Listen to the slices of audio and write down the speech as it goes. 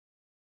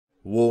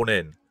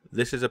Warning,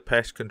 this is a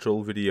pest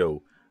control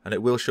video and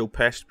it will show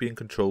pests being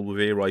controlled with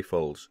air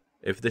rifles.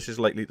 If this is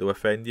likely to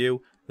offend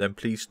you, then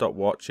please stop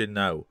watching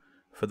now.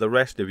 For the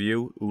rest of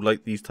you who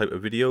like these type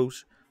of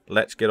videos,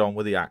 let's get on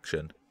with the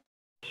action.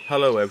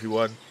 Hello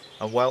everyone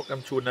and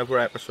welcome to another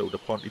episode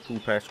of P.P.P.C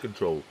Pest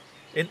Control.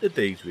 In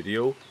today's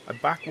video, I'm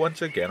back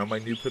once again on my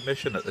new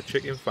permission at the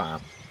chicken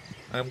farm.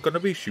 And I'm going to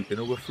be shooting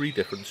over 3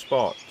 different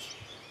spots.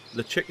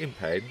 The chicken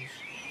pens,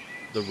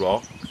 the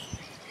rocks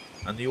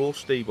and the old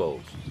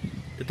stables.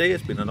 Today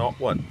has been an hot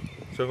one,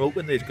 so I'm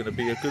hoping there's going to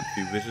be a good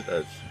few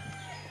visitors.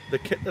 The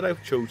kit that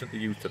I've chosen to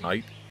use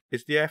tonight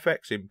is the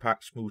FX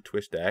Impact Smooth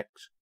Twist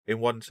X in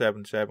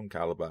 177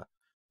 caliber,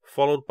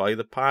 followed by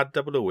the Pad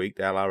 008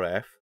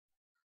 LRF,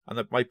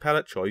 and my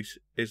pellet choice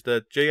is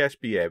the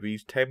JSB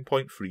Heavy's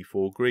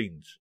 10.34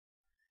 greens.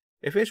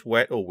 If it's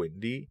wet or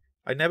windy,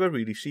 I never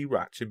really see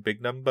rats in big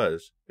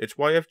numbers. It's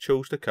why I've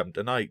chose to come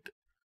tonight.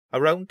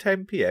 Around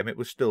 10 PM it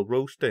was still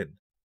roasting.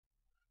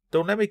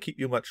 Don't let me keep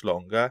you much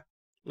longer.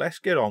 Let's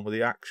get on with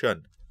the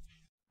action.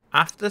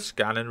 After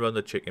scanning around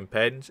the chicken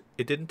pens,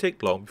 it didn't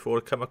take long before I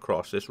come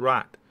across this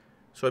rat.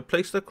 So I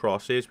placed the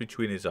crosshairs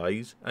between his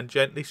eyes and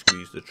gently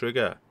squeezed the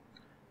trigger.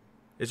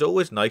 It's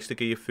always nice to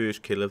get your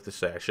first kill of the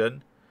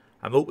session.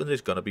 I'm hoping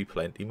there's going to be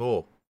plenty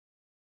more.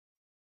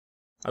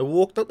 I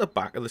walked out the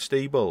back of the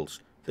stables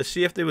to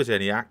see if there was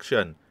any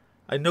action.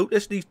 I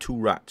noticed these 2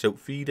 rats out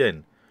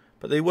feeding,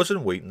 but they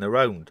wasn't waiting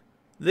around.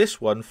 This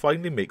one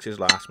finally makes his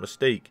last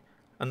mistake,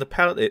 and the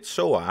pellet hits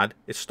so hard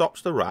it stops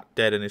the rat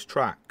dead in his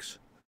tracks.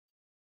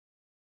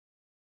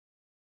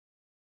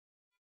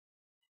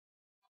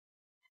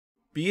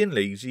 Being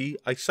lazy,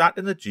 I sat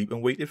in the jeep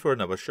and waited for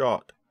another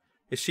shot.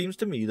 It seems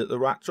to me that the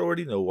rats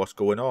already know what's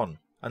going on,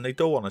 and they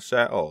don't want to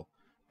settle,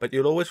 but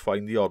you'll always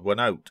find the odd one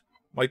out.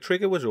 My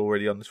trigger was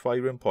already on the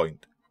firing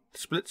point. The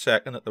split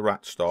second that the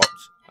rat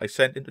stops, I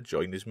sent him to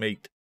join his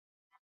mate.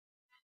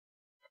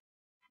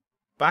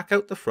 Back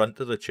out the front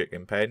of the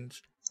chicken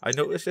pens, I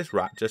noticed this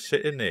rat just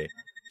sitting there,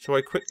 so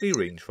I quickly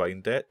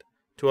rangefind it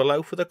to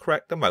allow for the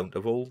correct amount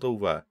of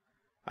holdover.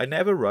 I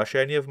never rush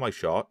any of my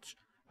shots.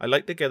 I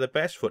like to get the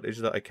best footage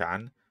that I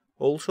can,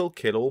 also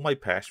kill all my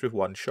pests with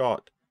one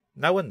shot.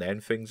 Now and then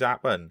things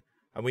happen,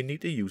 and we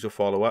need to use a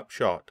follow-up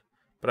shot,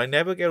 but I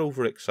never get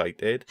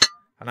overexcited,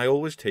 and I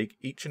always take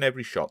each and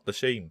every shot the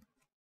same.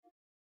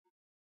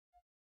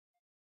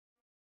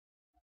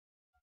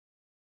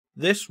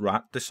 This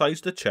rat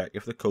decides to check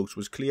if the coast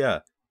was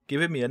clear,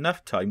 giving me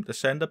enough time to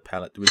send a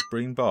pellet to his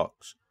brain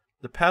box.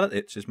 The pellet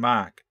hits his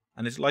mark,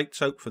 and his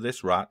lights out for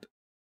this rat.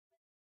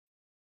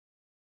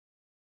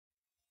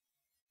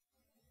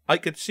 I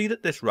could see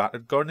that this rat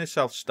had gotten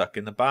himself stuck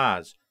in the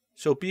bars,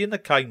 so being the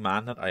kind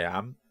man that I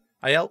am,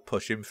 I helped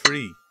push him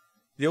free.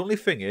 The only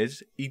thing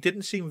is, he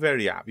didn't seem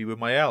very happy with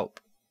my help.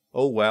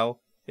 Oh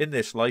well, in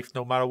this life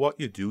no matter what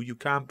you do, you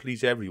can't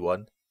please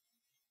everyone.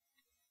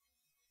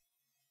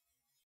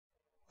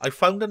 I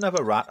found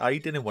another rat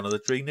hiding in one of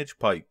the drainage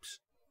pipes,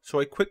 so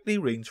I quickly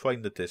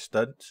rangefind the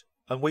distance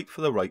and wait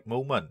for the right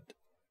moment.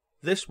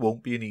 This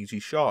won't be an easy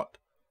shot,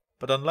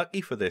 but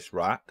unlucky for this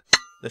rat,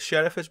 the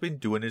sheriff has been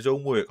doing his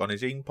own work on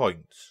his aim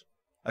points.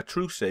 A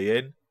true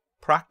saying,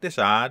 practice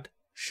hard,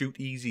 shoot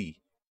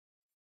easy.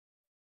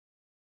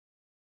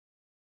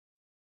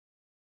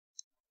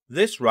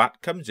 This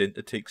rat comes in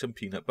to take some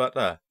peanut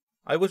butter.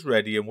 I was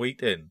ready and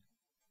waiting.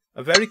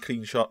 A very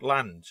clean shot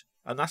lands,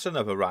 and that's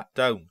another rat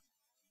down.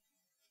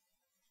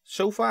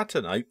 So far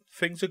tonight,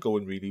 things are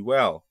going really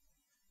well.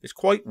 It's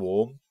quite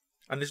warm,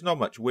 and there's not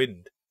much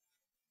wind.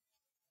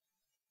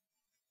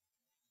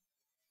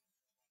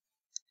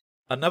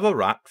 Another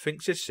rat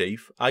thinks it's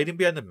safe, hiding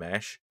behind the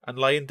mesh and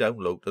lying down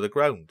low to the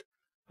ground.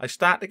 I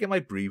start to get my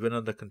breathing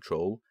under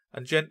control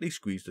and gently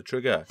squeeze the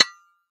trigger.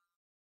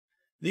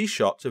 These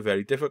shots are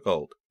very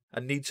difficult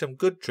and need some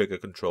good trigger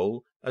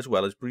control as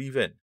well as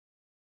breathing.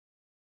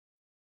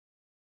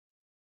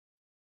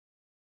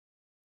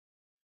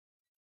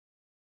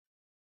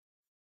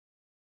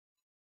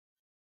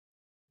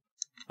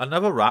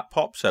 Another rat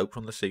pops out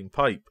from the same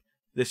pipe.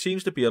 There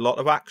seems to be a lot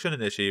of action in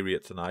this area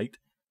tonight.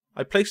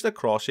 I place the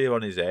crosshair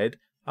on his head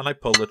and I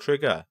pull the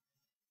trigger.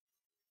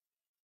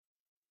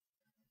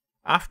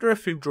 After a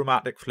few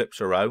dramatic flips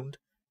around,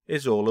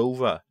 it's all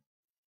over.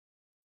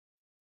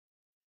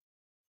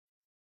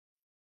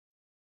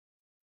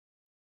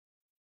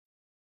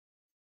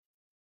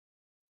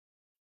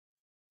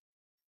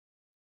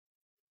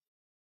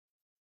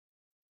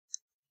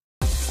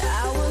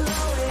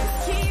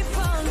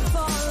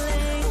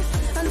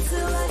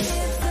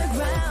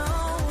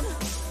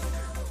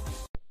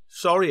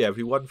 Sorry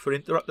everyone for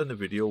interrupting the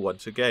video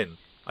once again.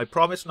 I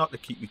promise not to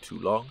keep you too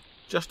long,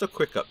 just a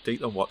quick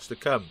update on what's to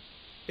come.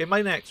 In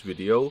my next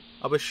video,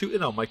 I was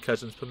shooting on my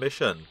cousin's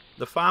permission.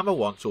 The farmer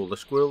wants all the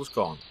squirrels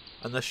gone,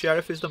 and the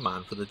sheriff is the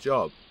man for the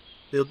job.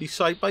 There'll be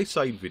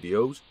side-by-side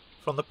videos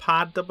from the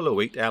Pad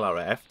 008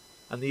 LRF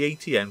and the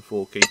ATN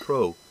 4K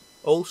Pro,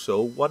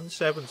 also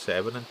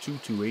 177 and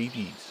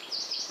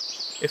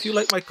 2280s. If you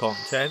like my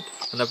content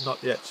and have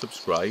not yet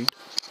subscribed,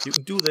 you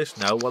can do this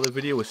now while the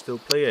video is still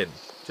playing.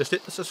 Just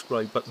hit the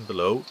subscribe button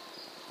below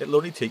it'll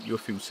only take you a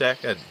few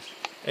seconds.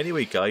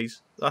 Anyway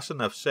guys, that's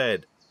enough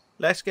said.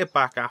 Let's get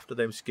back after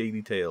them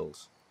scaly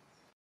tails.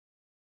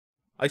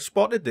 I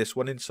spotted this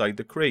one inside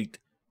the crate.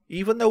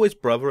 Even though his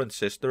brother and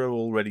sister are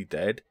already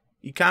dead,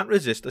 he can't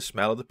resist the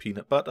smell of the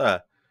peanut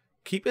butter.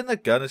 Keeping the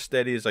gun as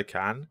steady as I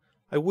can,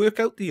 I work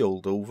out the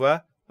hold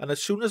over, and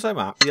as soon as I'm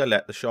happy I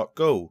let the shot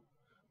go.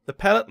 The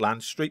pellet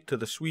lands straight to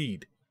the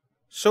Swede.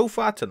 So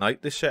far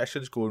tonight this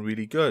session's going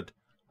really good,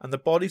 and the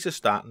bodies are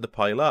starting to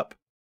pile up.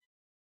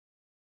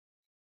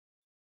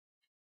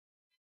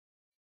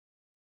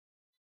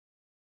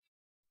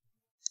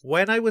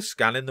 When I was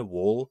scanning the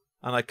wall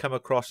and I come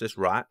across this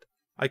rat,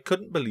 I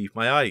couldn't believe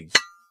my eyes.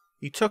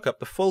 He took up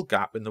the full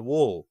gap in the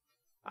wall.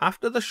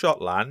 After the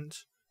shot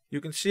lands,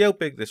 you can see how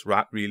big this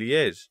rat really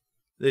is.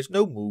 There's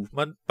no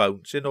movement,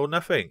 bouncing or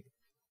nothing.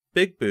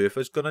 Big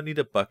Bertha's gonna need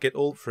a bucket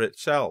all for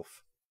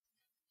itself.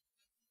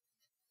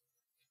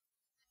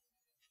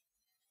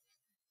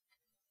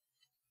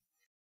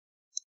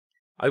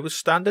 I was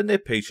standing there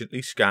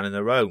patiently scanning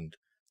around,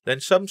 then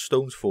some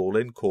stones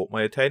falling caught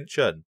my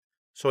attention,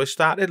 so I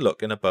started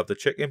looking above the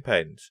chicken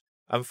pens,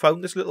 and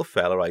found this little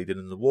fella hiding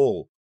in the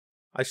wall.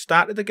 I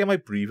started to get my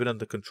breathing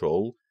under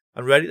control,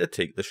 and ready to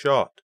take the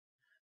shot.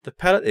 The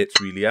pellet hits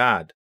really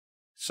hard.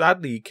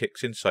 Sadly he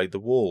kicks inside the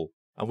wall,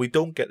 and we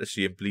don't get to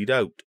see him bleed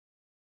out.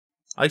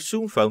 I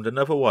soon found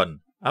another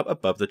one, up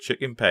above the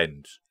chicken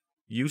pens.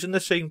 Using the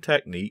same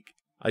technique,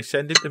 I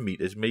send him to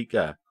meet his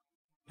maker.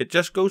 It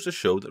just goes to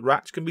show that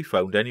rats can be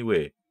found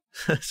anywhere.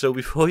 So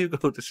before you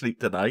go to sleep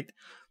tonight,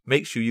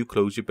 make sure you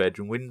close your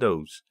bedroom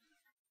windows.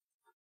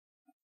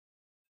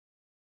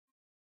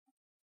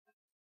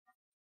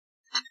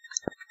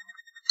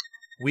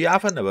 We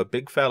have another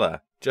big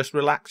fella, just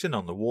relaxing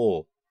on the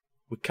wall.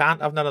 We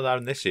can't have none of that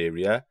in this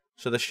area,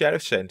 so the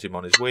sheriff sends him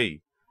on his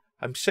way.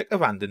 I'm sick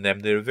of handing them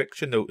their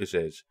eviction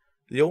notices.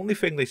 The only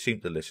thing they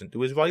seem to listen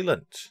to is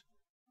violence.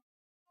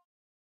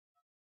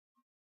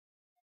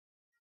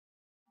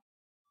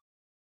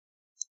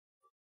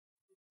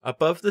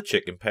 Above the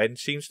chicken pen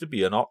seems to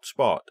be an hot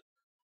spot.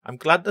 I'm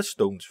glad the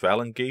stones fell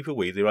and gave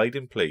away their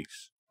hiding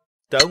place.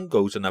 Down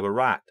goes another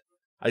rat.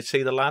 I'd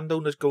say the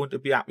landowner's going to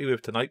be happy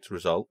with tonight's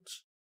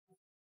results.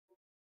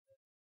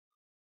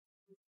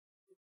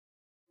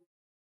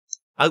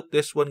 Out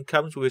this one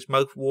comes with his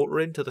mouth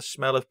watering to the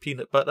smell of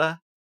peanut butter.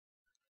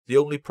 The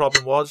only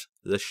problem was,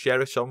 the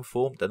sheriff's on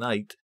form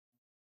tonight.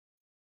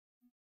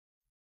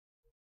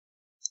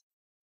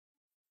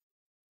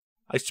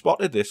 I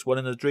spotted this one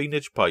in a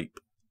drainage pipe,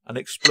 and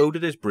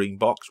exploded his brain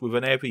box with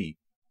an heavy.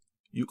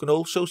 You can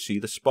also see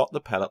the spot the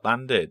pellet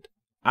landed.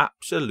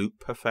 Absolute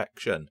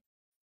perfection.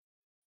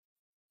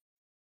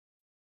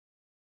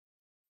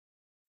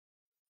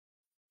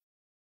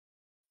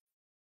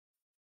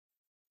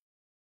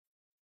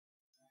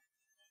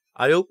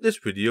 I hope this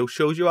video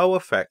shows you how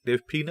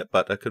effective peanut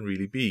butter can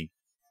really be.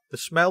 The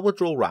smell will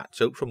draw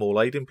rats out from all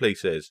hiding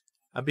places,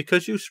 and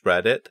because you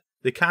spread it,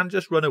 they can't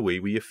just run away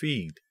with your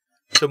feed.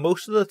 So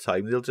most of the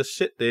time they'll just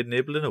sit there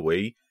nibbling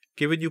away,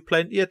 giving you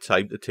plenty of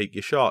time to take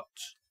your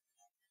shots.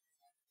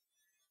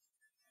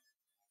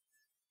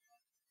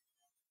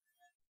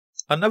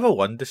 Another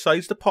one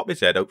decides to pop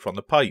his head out from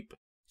the pipe,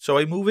 so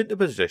I move into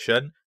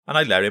position and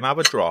I let him have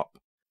a drop.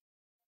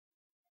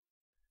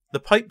 The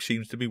pipe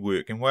seems to be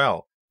working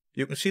well.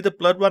 You can see the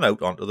blood run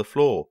out onto the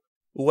floor.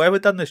 Whoever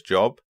done this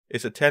job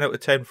is a 10 out of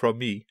 10 from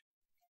me.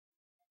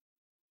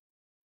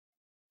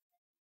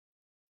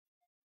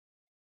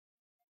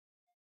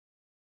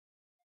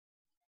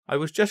 I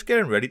was just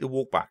getting ready to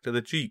walk back to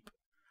the jeep,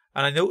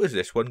 and I noticed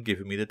this one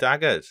giving me the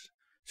daggers.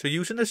 So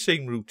using the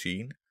same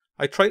routine,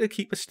 I try to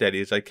keep as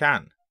steady as I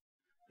can.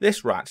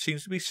 This rat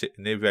seems to be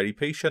sitting there very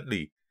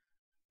patiently.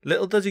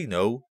 Little does he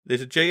know,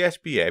 there's a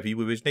JSB heavy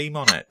with his name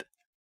on it.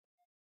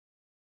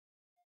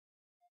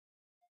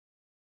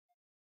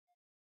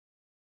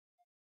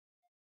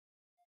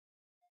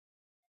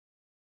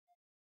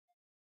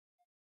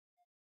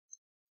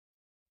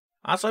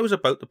 As I was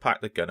about to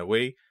pack the gun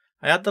away,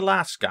 I had the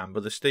last scan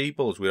of the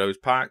stables where I was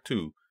parked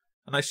to,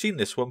 and I seen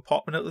this one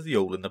popping out of the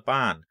hole in the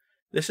barn.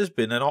 This has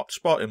been an hot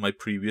spot in my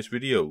previous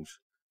videos.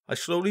 I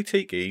slowly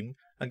take aim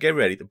and get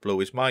ready to blow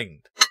his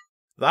mind.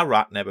 That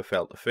rat never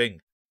felt a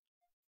thing.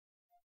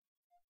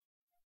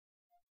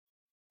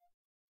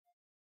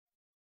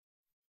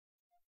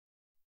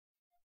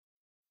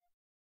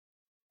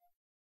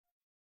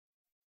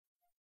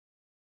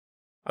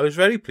 I was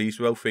very pleased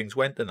with how things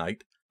went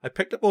tonight. I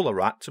picked up all the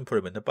rats and put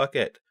them in the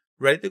bucket,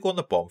 ready to go on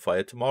the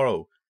bonfire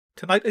tomorrow.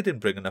 Tonight I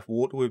didn't bring enough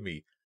water with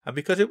me, and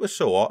because it was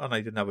so hot and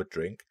I didn't have a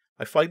drink,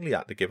 I finally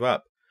had to give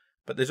up.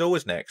 But there's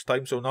always next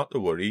time, so not to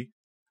worry.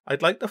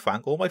 I'd like to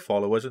thank all my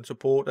followers and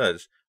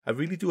supporters. I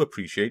really do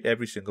appreciate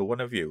every single one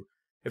of you.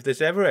 If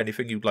there's ever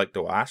anything you'd like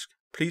to ask,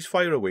 please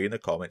fire away in the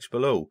comments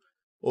below,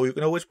 or you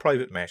can always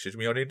private message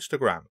me on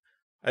Instagram.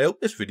 I hope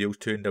this video's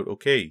turned out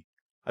okay.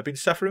 I've been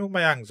suffering with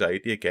my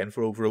anxiety again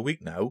for over a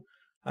week now,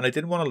 and I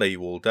didn't want to lay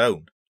you all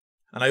down.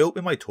 And I hope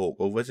in my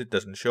talkovers it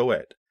doesn't show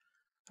it.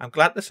 I'm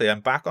glad to say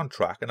I'm back on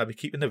track and I'll be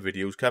keeping the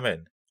videos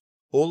coming.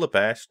 All the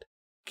best,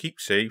 keep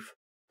safe,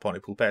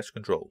 P.P.P.C Pest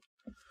Control.